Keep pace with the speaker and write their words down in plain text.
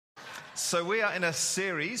So we are in a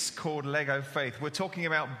series called Lego Faith. We're talking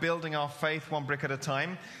about building our faith one brick at a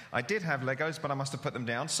time. I did have Legos, but I must have put them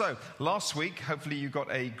down. So last week, hopefully you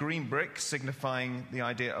got a green brick signifying the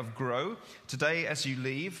idea of grow. Today, as you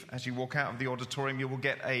leave, as you walk out of the auditorium, you will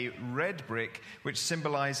get a red brick, which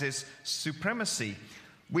symbolizes supremacy.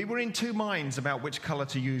 We were in two minds about which color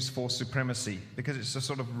to use for supremacy, because it's a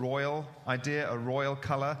sort of royal idea, a royal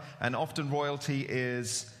color, and often royalty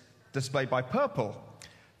is displayed by purple.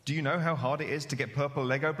 Do you know how hard it is to get purple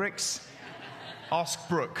Lego bricks? Ask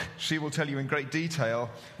Brooke. She will tell you in great detail,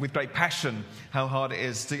 with great passion, how hard it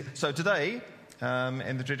is. So today,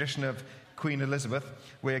 in the tradition of Queen Elizabeth,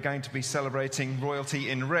 we're going to be celebrating royalty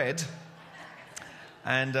in red,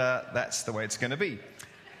 and that's the way it's going to be.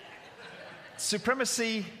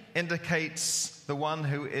 Supremacy indicates the one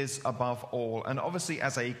who is above all. And obviously,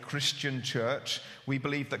 as a Christian church, we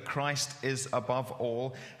believe that Christ is above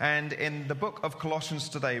all. And in the book of Colossians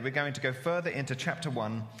today, we're going to go further into chapter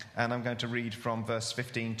 1, and I'm going to read from verse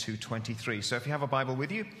 15 to 23. So if you have a Bible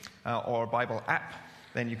with you, or a Bible app,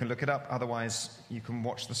 then you can look it up. Otherwise, you can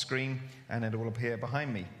watch the screen, and it will appear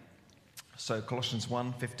behind me. So Colossians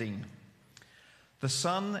 1:15. The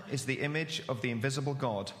Son is the image of the invisible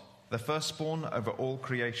God, the firstborn over all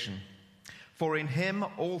creation. For in him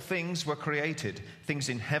all things were created, things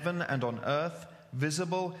in heaven and on earth,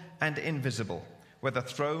 visible and invisible, whether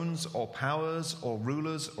thrones or powers or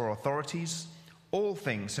rulers or authorities. All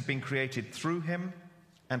things have been created through him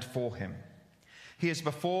and for him. He is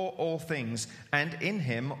before all things, and in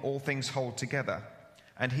him all things hold together.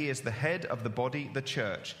 And he is the head of the body, the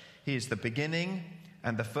church. He is the beginning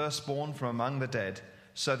and the firstborn from among the dead,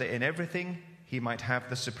 so that in everything he might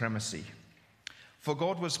have the supremacy. For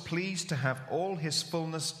God was pleased to have all his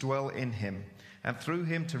fullness dwell in him, and through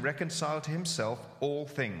him to reconcile to himself all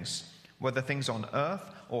things, whether things on earth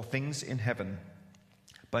or things in heaven,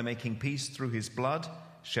 by making peace through his blood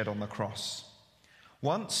shed on the cross.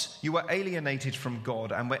 Once you were alienated from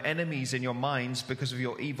God and were enemies in your minds because of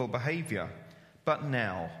your evil behavior, but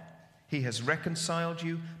now he has reconciled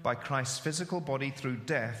you by Christ's physical body through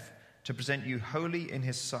death to present you holy in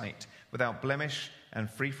his sight, without blemish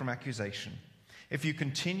and free from accusation. If you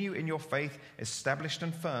continue in your faith, established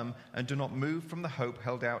and firm, and do not move from the hope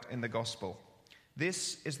held out in the gospel.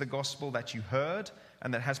 This is the gospel that you heard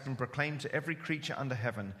and that has been proclaimed to every creature under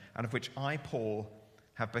heaven, and of which I, Paul,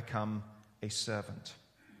 have become a servant.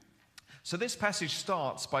 So this passage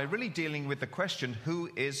starts by really dealing with the question, who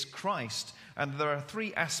is Christ? And there are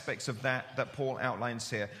three aspects of that Paul outlines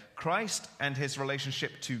here. Christ and his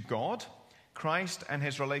relationship to God, Christ and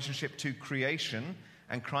his relationship to creation,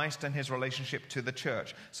 and Christ and his relationship to the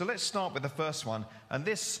church. So let's start with the first one. And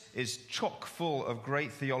this is chock full of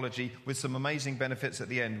great theology with some amazing benefits at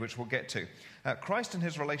the end, which we'll get to. Christ and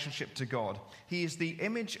his relationship to God. He is the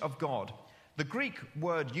image of God. The Greek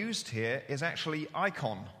word used here is actually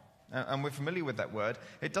icon. And we're familiar with that word.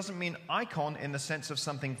 It doesn't mean icon in the sense of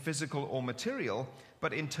something physical or material,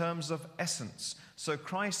 but in terms of essence. So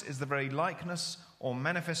Christ is the very likeness or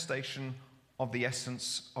manifestation of the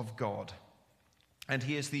essence of God. And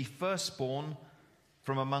he is the firstborn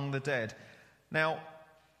from among the dead. Now,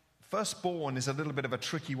 firstborn is a little bit of a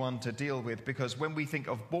tricky one to deal with, because when we think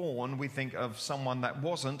of born, we think of someone that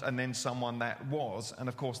wasn't and then someone that was. And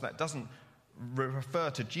of course, that doesn't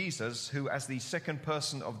refer to Jesus, who as the second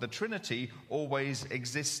person of the Trinity always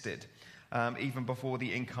existed, even before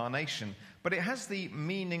the incarnation. But it has the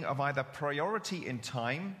meaning of either priority in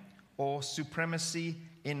time or supremacy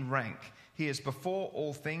in rank. He is before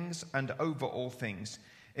all things and over all things.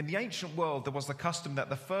 In the ancient world, there was the custom that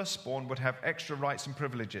the firstborn would have extra rights and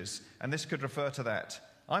privileges, and this could refer to that.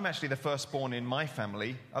 I'm actually the firstborn in my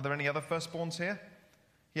family. Are there any other firstborns here?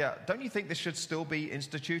 Yeah, don't you think this should still be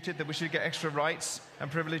instituted, that we should get extra rights and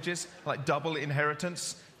privileges, like double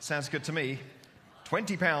inheritance? Sounds good to me.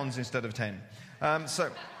 £20 instead of 10. So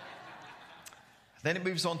then it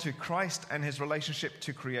moves on to Christ and his relationship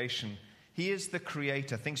to creation. He is the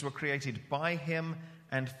creator. Things were created by him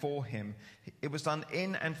and for him. It was done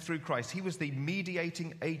in and through Christ. He was the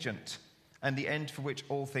mediating agent and the end for which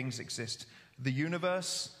all things exist. The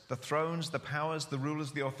universe, the thrones, the powers, the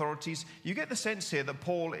rulers, the authorities. You get the sense here that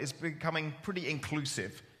Paul is becoming pretty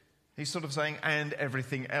inclusive. He's sort of saying, and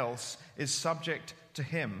everything else is subject to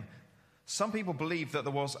him. Some people believe that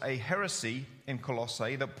there was a heresy in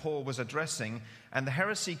Colossae that Paul was addressing, and the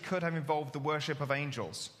heresy could have involved the worship of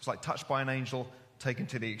angels. It's like touched by an angel taken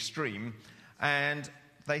to the extreme. And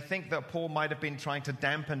they think that Paul might have been trying to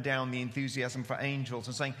dampen down the enthusiasm for angels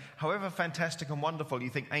and saying, however fantastic and wonderful you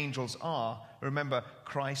think angels are, remember,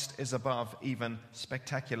 Christ is above even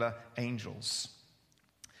spectacular angels.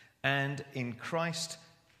 And in Christ,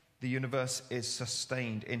 the universe is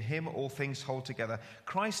sustained. In him, all things hold together.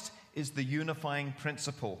 Christ is the unifying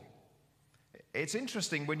principle. It's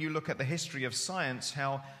interesting when you look at the history of science,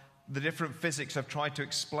 how the different physics have tried to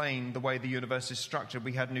explain the way the universe is structured.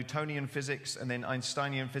 We had Newtonian physics and then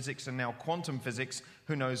Einsteinian physics and now quantum physics.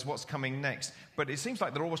 Who knows what's coming next? But it seems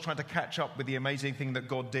like they're always trying to catch up with the amazing thing that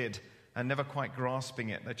God did and never quite grasping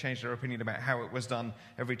it. They change their opinion about how it was done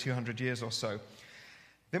every 200 years or so.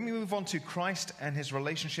 Then we move on to Christ and his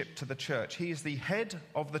relationship to the church. He is the head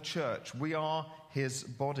of the church. We are his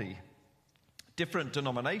body. Different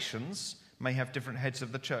denominations may have different heads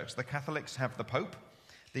of the church. The Catholics have the Pope.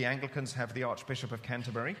 The Anglicans have the Archbishop of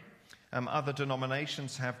Canterbury. Other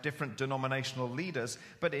denominations have different denominational leaders.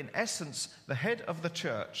 But in essence, the head of the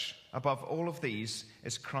church, above all of these,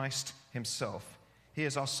 is Christ himself. He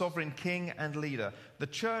is our sovereign king and leader. The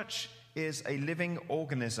church is a living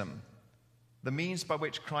organism, the means by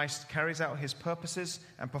which Christ carries out his purposes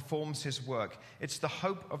and performs his work. It's the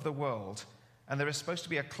hope of the world. And there is supposed to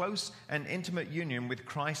be a close and intimate union with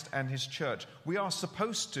Christ and his church. We are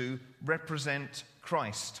supposed to represent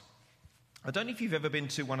Christ. I don't know if you've ever been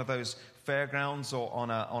to one of those fairgrounds or on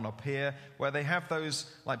a pier where they have those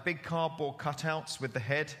like big cardboard cutouts with the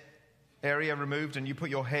head area removed, and you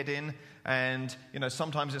put your head in, and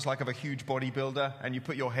sometimes it's like of a huge bodybuilder, and you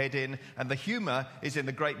put your head in, and the humor is in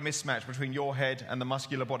the great mismatch between your head and the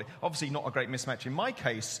muscular body. Obviously not a great mismatch in my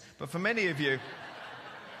case, but for many of you,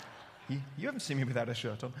 you haven't seen me without a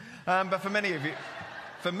shirt on, but for many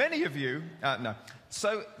of you, no.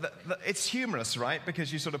 So it's humorous, right?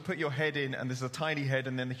 Because you sort of put your head in, and there's a tiny head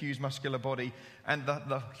and then the huge muscular body, and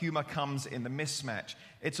the humor comes in the mismatch.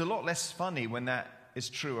 It's a lot less funny when that is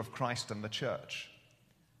true of Christ and the church.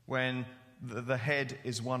 When the head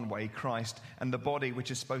is one way, Christ, and the body,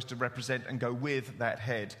 which is supposed to represent and go with that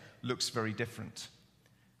head, looks very different.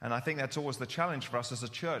 And I think that's always the challenge for us as a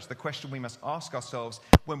church. The question we must ask ourselves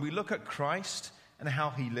when we look at Christ and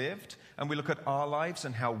how he lived, and we look at our lives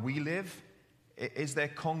and how we live, is there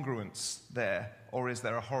congruence there, or is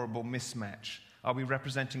there a horrible mismatch? Are we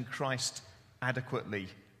representing Christ adequately,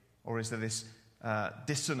 or is there this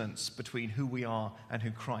dissonance between who we are and who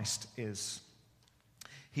Christ is?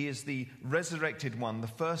 He is the resurrected one, the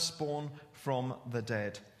firstborn from the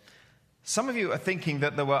dead. Some of you are thinking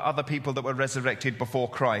that there were other people that were resurrected before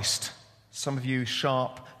Christ. Some of you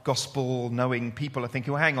sharp, gospel-knowing people are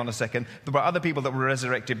thinking, well, hang on a second. There were other people that were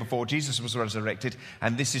resurrected before Jesus was resurrected,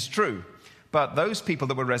 and this is true. But those people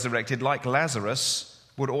that were resurrected, like Lazarus,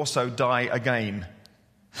 would also die again.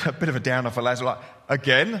 A bit of a downer for Lazarus. Like,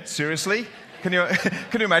 again? Seriously? Can you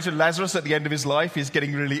imagine Lazarus at the end of his life? He's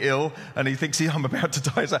getting really ill, and he thinks, I'm about to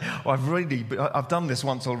die. He's like, I've done this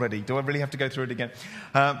once already. Do I really have to go through it again?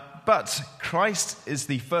 But Christ is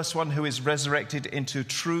the first one who is resurrected into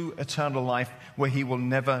true eternal life, where he will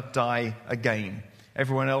never die again.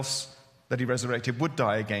 Everyone else that he resurrected would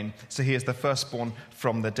die again. So he is the firstborn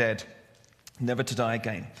from the dead, never to die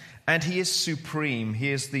again. And he is supreme.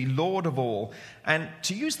 He is the Lord of all. And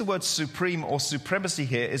to use the word supreme or supremacy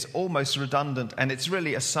here is almost redundant, and it's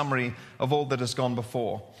really a summary of all that has gone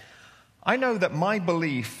before. I know that my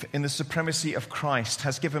belief in the supremacy of Christ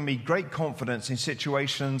has given me great confidence in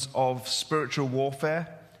situations of spiritual warfare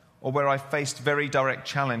or where I faced very direct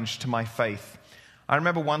challenge to my faith. I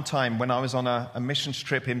remember one time when I was on a missions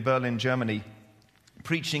trip in Berlin, Germany,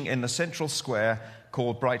 preaching in the central square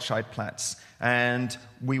called Breitscheidplatz. And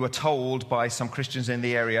we were told by some Christians in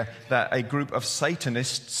the area that a group of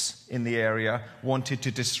Satanists in the area wanted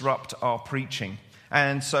to disrupt our preaching.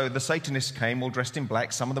 And so the Satanists came all dressed in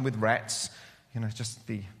black, some of them with rats, just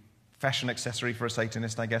the fashion accessory for a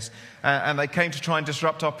Satanist, I guess. And they came to try and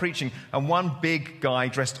disrupt our preaching. And one big guy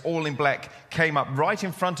dressed all in black came up right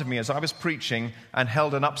in front of me as I was preaching and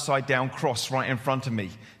held an upside-down cross right in front of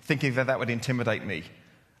me, thinking that would intimidate me.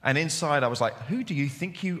 And inside I was like, who do you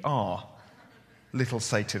think you are, little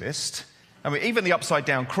Satanist? I mean, even the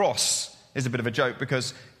upside-down cross is a bit of a joke,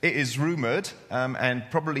 because it is rumored, and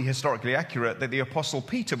probably historically accurate, that the Apostle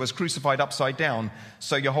Peter was crucified upside down.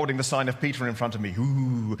 So you're holding the sign of Peter in front of me.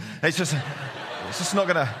 Ooh. It's just not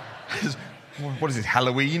going to... What is it,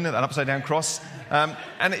 Halloween, an upside-down cross?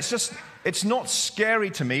 And it's not scary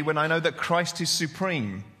to me when I know that Christ is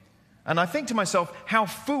supreme. And I think to myself, how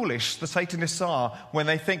foolish the Satanists are when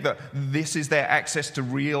they think that this is their access to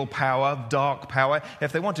real power, dark power.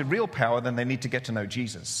 If they wanted real power, then they need to get to know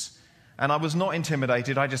Jesus. And I was not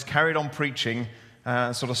intimidated. I just carried on preaching,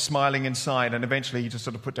 sort of smiling inside. And eventually he just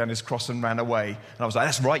sort of put down his cross and ran away. And I was like,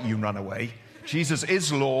 that's right, you run away. Jesus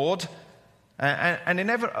is Lord. And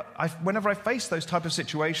whenever I face those type of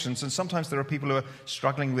situations, and sometimes there are people who are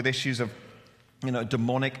struggling with issues of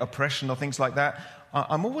demonic oppression or things like that,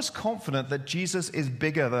 I'm always confident that Jesus is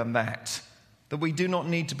bigger than that we do not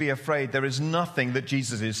need to be afraid. There is nothing that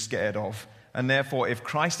Jesus is scared of. And therefore, if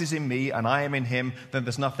Christ is in me and I am in him, then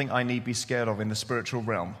there's nothing I need be scared of in the spiritual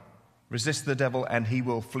realm. Resist the devil and he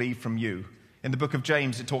will flee from you. In the book of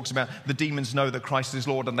James, it talks about the demons know that Christ is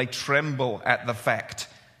Lord and they tremble at the fact.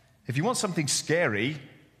 If you want something scary,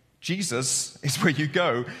 Jesus is where you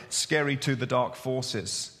go, scary to the dark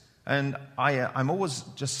forces. And I'm always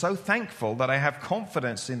just so thankful that I have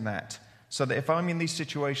confidence in that. So that if I'm in these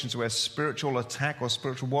situations where spiritual attack or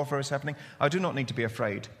spiritual warfare is happening, I do not need to be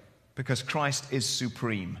afraid because Christ is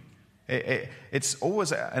supreme. It's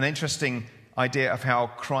always an interesting idea of how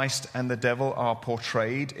Christ and the devil are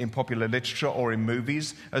portrayed in popular literature or in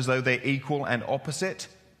movies as though they're equal and opposite.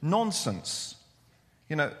 Nonsense.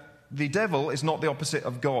 You know, the devil is not the opposite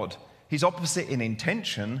of God. He's opposite in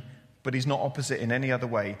intention, but he's not opposite in any other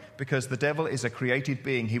way because the devil is a created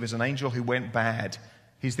being. He was an angel who went bad.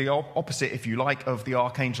 He's the opposite, if you like, of the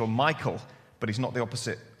archangel Michael, but he's not the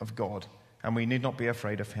opposite of God, and we need not be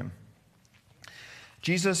afraid of him.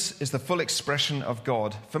 Jesus is the full expression of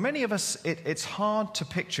God. For many of us, it's hard to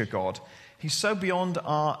picture God. He's so beyond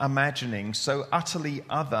our imagining, so utterly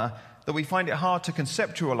other, that we find it hard to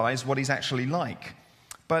conceptualize what he's actually like.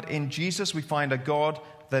 But in Jesus, we find a God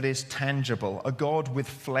that is tangible, a God with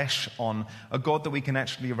flesh on, a God that we can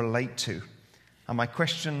actually relate to. And my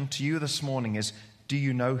question to you this morning is, do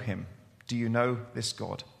you know him? Do you know this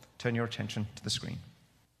God? Turn your attention to the screen.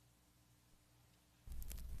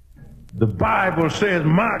 The Bible says,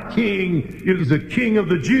 my king is the king of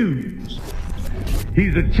the Jews.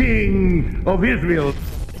 He's the king of Israel.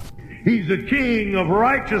 He's the king of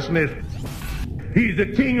righteousness. He's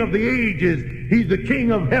the king of the ages. He's the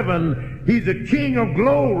king of heaven. He's the king of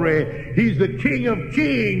glory. He's the king of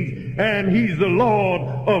kings. And he's the Lord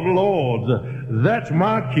of lords. That's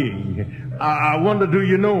my king. I wonder, do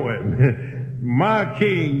you know him? My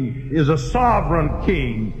king is a sovereign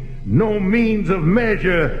king. No means of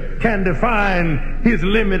measure can define his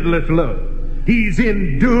limitless love. He's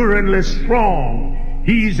enduringly strong.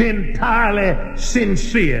 He's entirely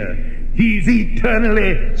sincere. He's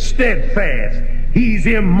eternally steadfast. He's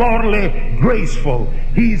immortally graceful.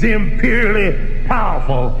 He's imperially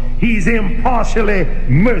powerful. He's impartially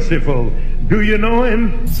merciful. Do you know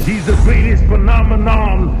him? He's the greatest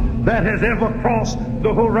phenomenon that has ever crossed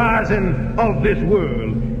the horizon of this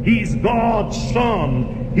world. He's God's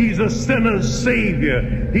Son. He's a sinner's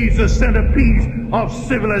Savior. He's the centerpiece of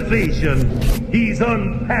civilization. He's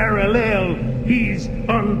unparalleled. He's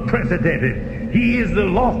unprecedented. He is the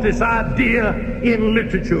loftiest idea in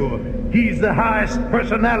literature. He's the highest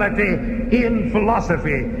personality in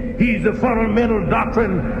philosophy. He's the fundamental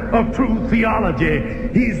doctrine of true theology.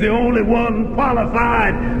 He's the only one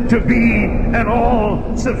qualified to be an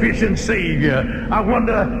all-sufficient Savior. I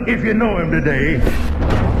wonder if you know him today.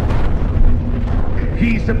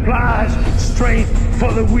 He supplies strength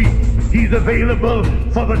for the weak. He's available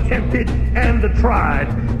for the tempted and the tried.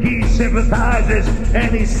 He sympathizes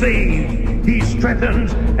and he saves. He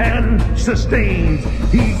strengthens and sustains.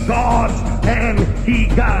 He guards and he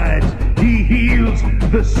guides. He heals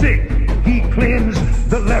the sick. He cleanses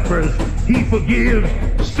the lepers. He forgives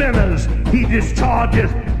sinners. He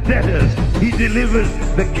discharges debtors. He delivers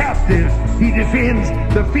the captives. He defends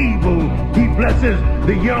the feeble. He blesses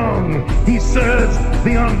the young. He serves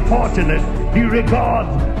the unfortunate. He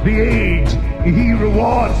regards the aged. He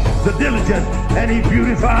rewards the diligent, and he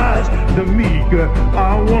beautifies the meek.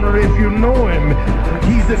 I wonder if you know him.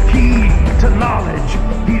 He's the key to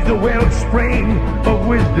knowledge. He's the wellspring of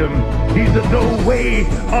wisdom. He's the doorway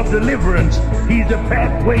of deliverance. He's the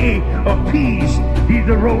pathway of peace. He's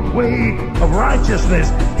the roadway of righteousness.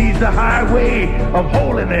 He's the highway of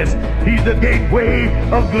holiness. He's the gateway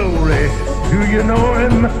of glory. Do you know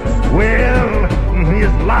him? Well,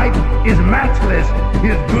 his life is matchless.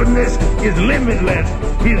 His goodness is limitless.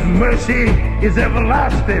 His mercy is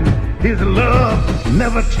everlasting. His love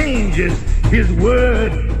never changes. His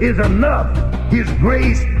word is enough. His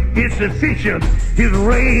grace is sufficient. His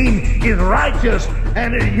reign is righteous.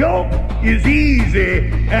 And his yoke is easy.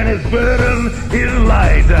 And his burden is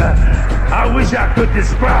light. I wish I could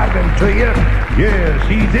describe him to you. Yes,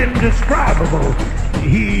 he's indescribable.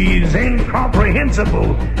 He's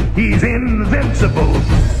incomprehensible. He's invincible.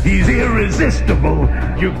 He's irresistible.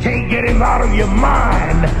 You can't get him out of your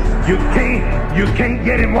mind. You can't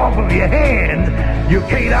get him off of your hand. You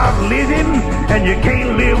can't outlive him, and you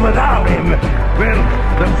can't live without him. Well,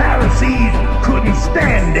 the Pharisees couldn't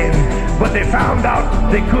stand him, but they found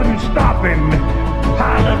out they couldn't stop him.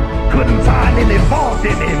 Pilate couldn't find any fault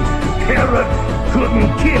in him. Herod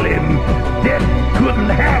couldn't kill him, death couldn't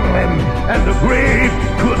handle him, and the grave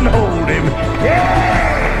couldn't hold him.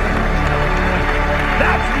 Yeah!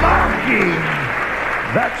 That's my king.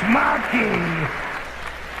 That's my king.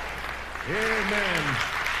 Amen.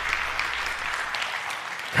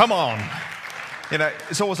 Come on. You know,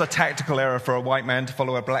 it's always a tactical error for a white man to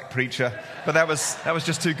follow a black preacher, but that was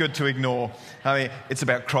just too good to ignore. I mean, it's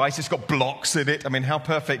about Christ. It's got blocks in it. I mean, how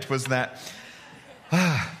perfect was that?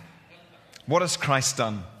 What has Christ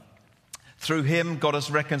done? Through him, God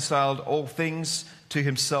has reconciled all things to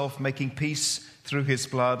himself, making peace through his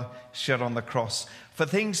blood shed on the cross. For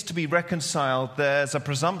things to be reconciled, there's a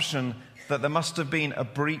presumption that there must have been a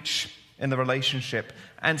breach in the relationship.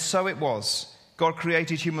 And so it was. God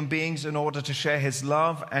created human beings in order to share his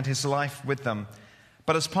love and his life with them.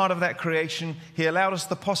 But as part of that creation, he allowed us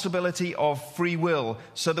the possibility of free will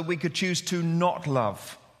so that we could choose to not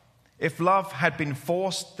love. If love had been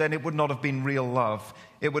forced, then it would not have been real love.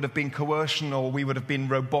 It would have been coercion, or we would have been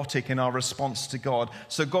robotic in our response to God.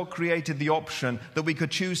 So God created the option that we could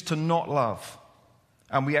choose to not love.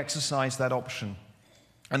 And we exercised that option.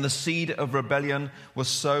 And the seed of rebellion was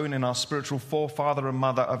sown in our spiritual forefather and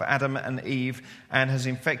mother of Adam and Eve, and has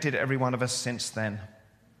infected every one of us since then.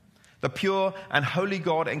 The pure and holy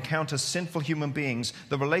God encounters sinful human beings.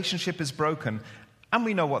 The relationship is broken, and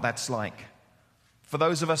we know what that's like. For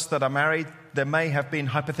those of us that are married, there may have been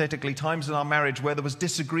hypothetically times in our marriage where there was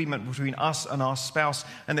disagreement between us and our spouse,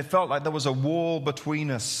 and it felt like there was a wall between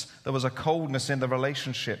us. There was a coldness in the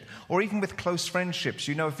relationship. Or even with close friendships,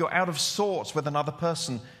 you know, if you're out of sorts with another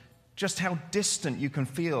person, just how distant you can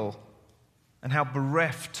feel and how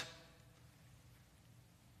bereft.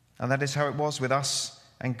 And that is how it was with us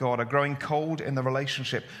and God, a growing cold in the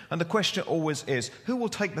relationship. And the question always is, who will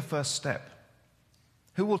take the first step?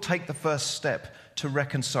 Who will take the first step to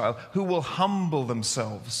reconcile? Who will humble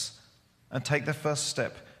themselves and take the first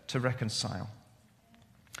step to reconcile?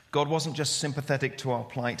 God wasn't just sympathetic to our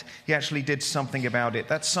plight. He actually did something about it.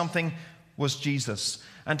 That something was Jesus.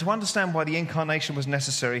 And to understand why the incarnation was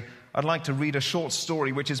necessary, I'd like to read a short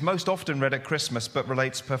story which is most often read at Christmas but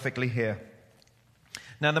relates perfectly here.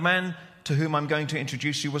 Now, the man to whom I'm going to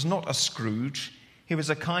introduce you was not a Scrooge. He was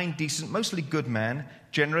a kind, decent, mostly good man,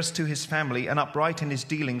 generous to his family and upright in his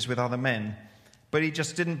dealings with other men. But he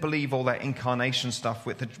just didn't believe all that incarnation stuff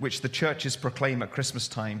which the churches proclaim at Christmas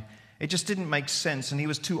time. It just didn't make sense, and he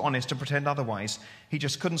was too honest to pretend otherwise. He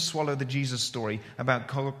just couldn't swallow the Jesus story about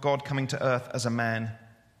God coming to earth as a man.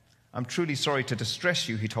 "I'm truly sorry to distress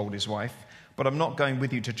you," he told his wife, "but I'm not going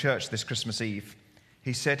with you to church this Christmas Eve."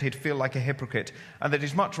 He said he'd feel like a hypocrite and that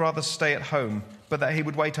he'd much rather stay at home, but that he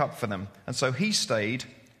would wait up for them. And so he stayed,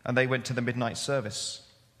 and they went to the midnight service.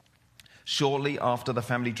 Shortly after the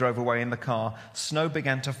family drove away in the car, snow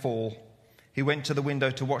began to fall. He went to the window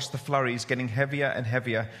to watch the flurries getting heavier and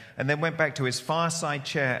heavier, and then went back to his fireside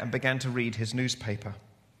chair and began to read his newspaper.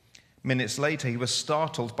 Minutes later, he was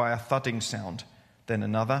startled by a thudding sound, then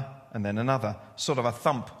another, and then another, sort of a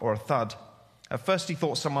thump or a thud. At first he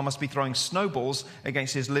thought someone must be throwing snowballs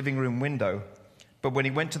against his living room window. But when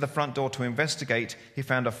he went to the front door to investigate, he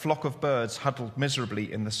found a flock of birds huddled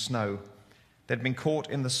miserably in the snow. They'd been caught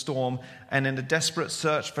in the storm and in a desperate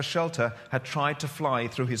search for shelter had tried to fly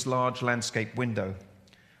through his large landscape window.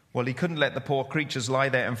 Well, he couldn't let the poor creatures lie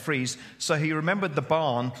there and freeze, so he remembered the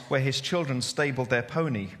barn where his children stabled their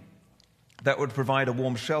pony. That would provide a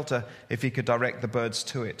warm shelter if he could direct the birds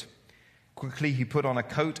to it. Quickly, he put on a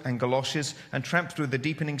coat and galoshes and tramped through the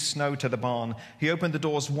deepening snow to the barn. He opened the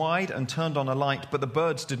doors wide and turned on a light, but the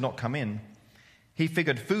birds did not come in. He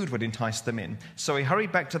figured food would entice them in, so he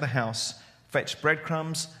hurried back to the house, fetched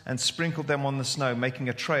breadcrumbs, and sprinkled them on the snow, making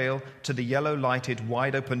a trail to the yellow-lighted,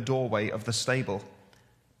 wide-open doorway of the stable.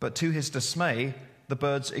 But to his dismay, the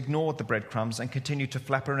birds ignored the breadcrumbs and continued to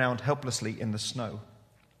flap around helplessly in the snow.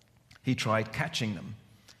 He tried catching them.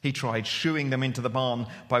 He tried shooing them into the barn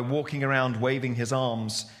by walking around waving his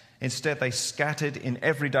arms. Instead, they scattered in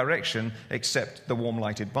every direction except the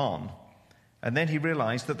warm-lighted barn. And then he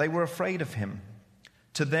realized that they were afraid of him.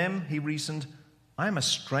 To them, he reasoned, "I am a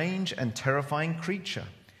strange and terrifying creature.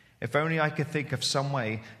 If only I could think of some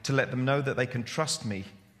way to let them know that they can trust me,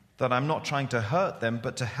 that I'm not trying to hurt them,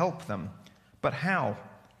 but to help them. But how?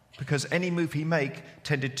 Because any move he made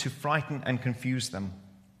tended to frighten and confuse them.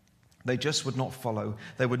 They just would not follow.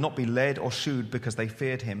 They would not be led or shooed because they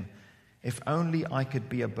feared him. If only I could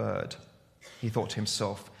be a bird," he thought to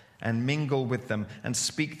himself, "and mingle with them and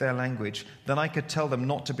speak their language. Then I could tell them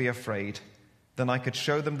not to be afraid. Then I could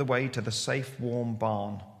show them the way to the safe, warm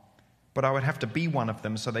barn. But I would have to be one of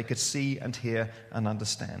them so they could see and hear and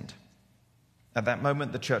understand." At that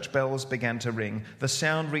moment, the church bells began to ring. The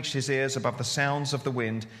sound reached his ears above the sounds of the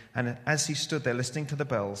wind, and as he stood there listening to the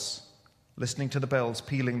bells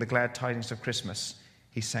pealing the glad tidings of Christmas,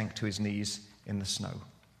 he sank to his knees in the snow.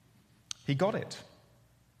 He got it.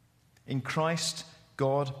 In Christ,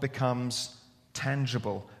 God becomes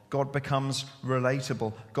tangible. God becomes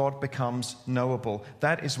relatable. God becomes knowable.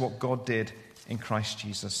 That is what God did in Christ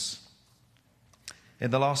Jesus. In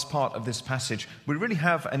the last part of this passage, we really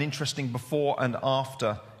have an interesting before and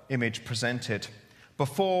after image presented.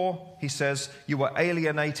 Before, he says, you were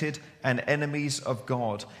alienated and enemies of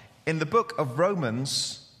God. In the book of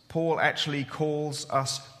Romans, Paul actually calls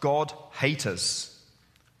us God haters,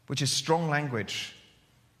 which is strong language.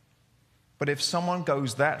 But if someone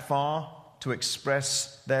goes that far to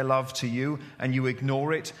express their love to you and you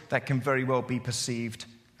ignore it, that can very well be perceived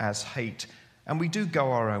as hate. And we do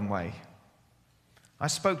go our own way. I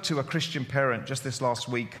spoke to a Christian parent just this last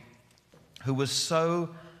week who was so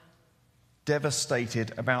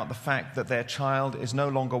devastated about the fact that their child is no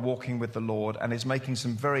longer walking with the Lord and is making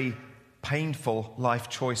some very painful life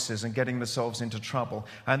choices and getting themselves into trouble.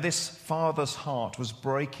 And this father's heart was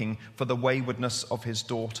breaking for the waywardness of his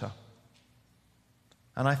daughter.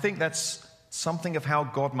 And I think that's something of how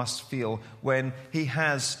God must feel when he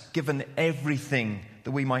has given everything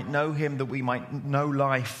that we might know him, that we might know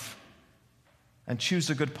life, and choose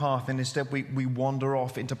a good path, and instead we wander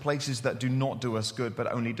off into places that do not do us good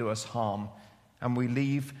but only do us harm. And we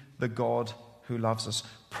leave the God who loves us.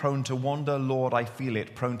 Prone to wander, Lord, I feel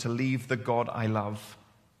it. Prone to leave the God I love.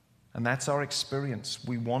 And that's our experience.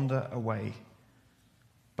 We wander away.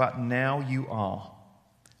 But now you are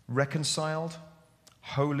reconciled,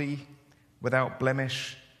 holy, without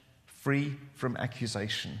blemish, free from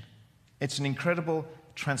accusation. It's an incredible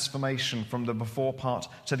transformation from the before part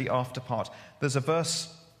to the after part. There's a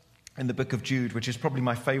verse in the book of Jude, which is probably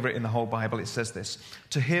my favorite in the whole Bible. It says this: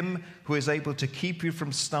 to him who is able to keep you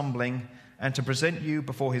from stumbling and to present you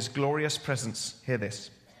before his glorious presence, hear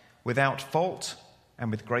this, without fault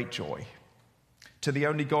and with great joy. To the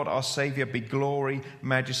only God, our Savior, be glory,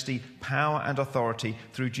 majesty, power, and authority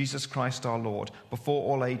through Jesus Christ our Lord, before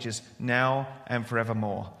all ages, now and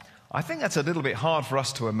forevermore. I think that's a little bit hard for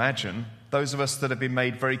us to imagine, those of us that have been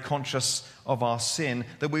made very conscious of our sin,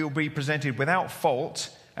 that we will be presented without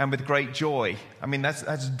fault and with great joy. I mean,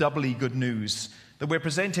 that's doubly good news. That we're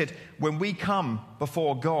presented, when we come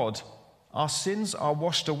before God, our sins are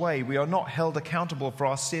washed away. We are not held accountable for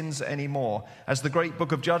our sins anymore. As the great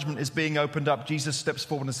book of judgment is being opened up, Jesus steps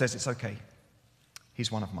forward and says, it's okay. He's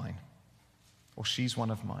one of mine. Or she's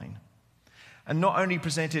one of mine. And not only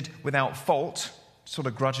presented without fault, sort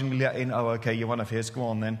of grudgingly let in, oh, okay, you're one of his, go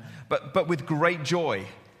on then. But with great joy.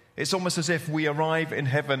 It's almost as if we arrive in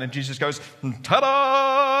heaven and Jesus goes,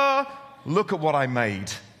 ta-da! Look at what I made.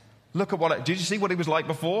 Did you see what he was like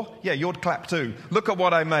before? Yeah, you'd clap too. Look at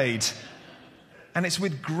what I made. And it's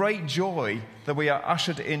with great joy that we are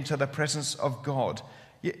ushered into the presence of God.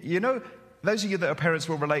 You know, those of you that are parents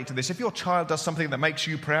will relate to this. If your child does something that makes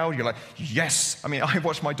you proud, you're like, yes. I mean, I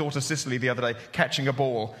watched my daughter Cicely the other day catching a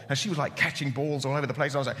ball, and she was like catching balls all over the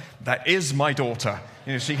place. I was like, that is my daughter.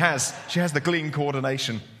 You know, she has the Glyn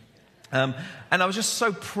coordination. And I was just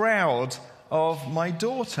so proud of my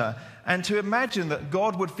daughter. And to imagine that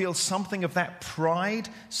God would feel something of that pride,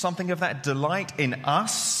 something of that delight in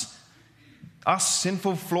us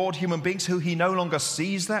sinful, flawed human beings who he no longer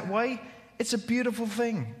sees that way, it's a beautiful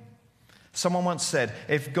thing. Someone once said,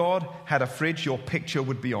 if God had a fridge, your picture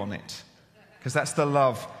would be on it. Because that's the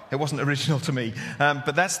love. It wasn't original to me.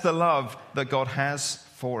 But that's the love that God has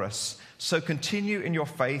for us. So continue in your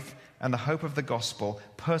faith and the hope of the gospel.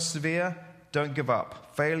 Persevere. Don't give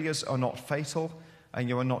up. Failures are not fatal, and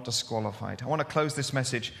you are not disqualified. I want to close this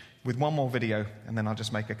message with one more video, and then I'll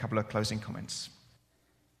just make a couple of closing comments.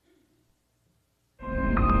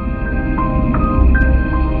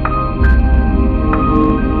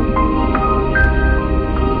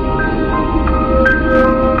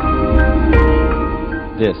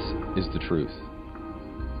 This is the truth.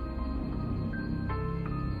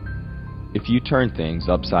 If you turn things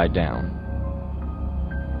upside down,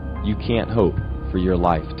 you can't hope for your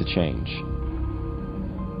life to change.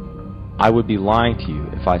 I would be lying to you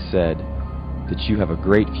if I said that you have a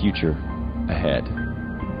great future ahead,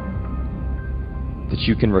 that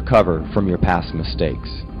you can recover from your past mistakes,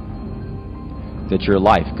 that your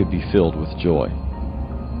life could be filled with joy,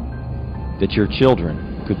 that your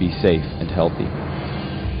children could be safe and healthy.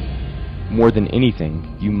 More than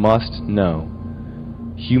anything, you must know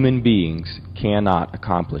human beings cannot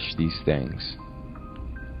accomplish these things.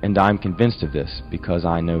 And I'm convinced of this because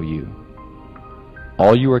I know you.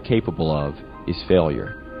 All you are capable of is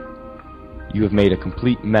failure. You have made a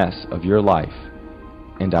complete mess of your life,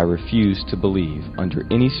 and I refuse to believe, under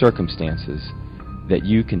any circumstances, that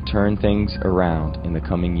you can turn things around in the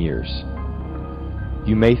coming years.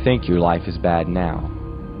 You may think your life is bad now,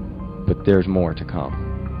 but there's more to come.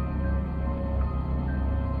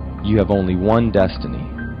 You have only one destiny,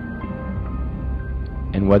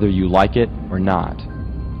 and whether you like it or not,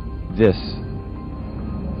 this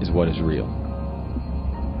is what is real.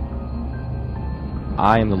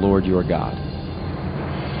 I am the Lord your God.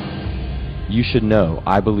 You should know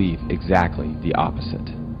I believe exactly the opposite.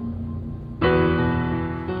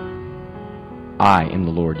 I am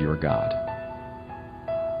the Lord your God.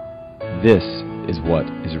 This is what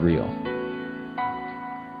is real.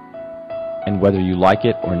 And whether you like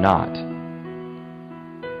it or not,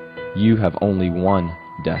 you have only one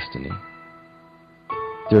destiny.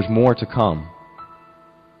 There's more to come.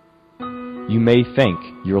 You may think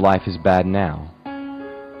your life is bad now,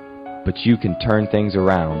 but you can turn things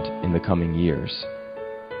around in the coming years.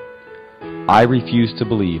 I refuse to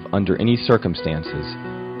believe, under any circumstances,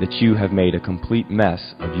 that you have made a complete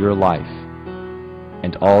mess of your life,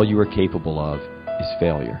 and all you are capable of is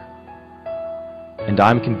failure. And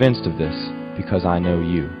I'm convinced of this because I know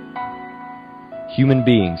you. Human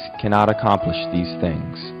beings cannot accomplish these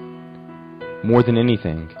things. More than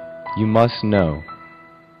anything, you must know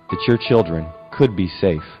that your children could be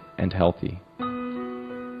safe and healthy,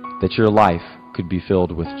 that your life could be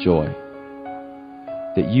filled with joy,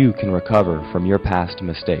 that you can recover from your past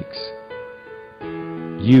mistakes.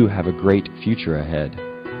 You have a great future ahead.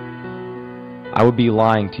 I would be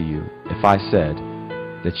lying to you if I said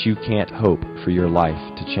that you can't hope for your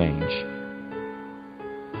life to change.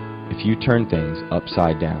 If you turn things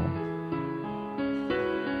upside down,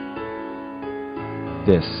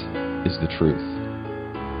 this is the truth.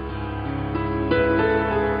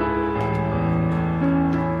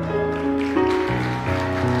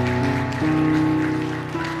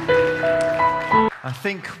 I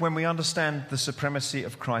think when we understand the supremacy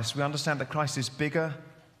of Christ, we understand that Christ is bigger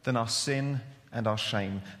than our sin and our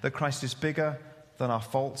shame, that Christ is bigger than our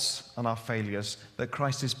faults and our failures, that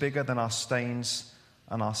Christ is bigger than our stains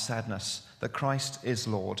and our sadness, that Christ is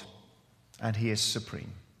Lord and he is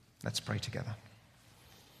supreme. Let's pray together.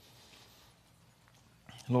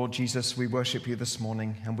 Lord Jesus, we worship you this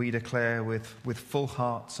morning, and we declare with full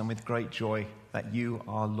hearts and with great joy that you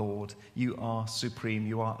are Lord, you are supreme,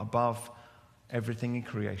 you are above everything in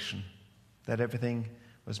creation, that everything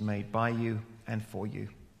was made by you and for you.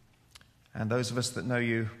 And those of us that know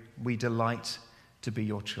you, we delight to be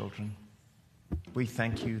your children. We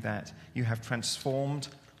thank you that you have transformed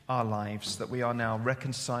our lives, that we are now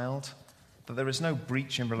reconciled, that there is no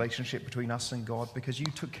breach in relationship between us and God because you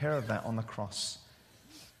took care of that on the cross,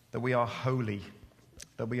 that we are holy,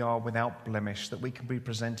 that we are without blemish, that we can be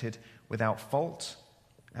presented without fault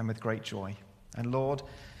and with great joy. And Lord,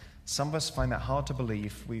 some of us find that hard to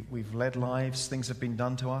believe. We've led lives, things have been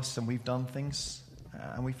done to us, and we've done things,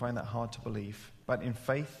 and we find that hard to believe. But in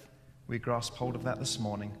faith, we grasp hold of that this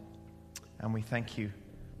morning, and we thank you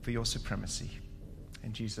for your supremacy.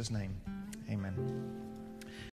 In Jesus' name, amen.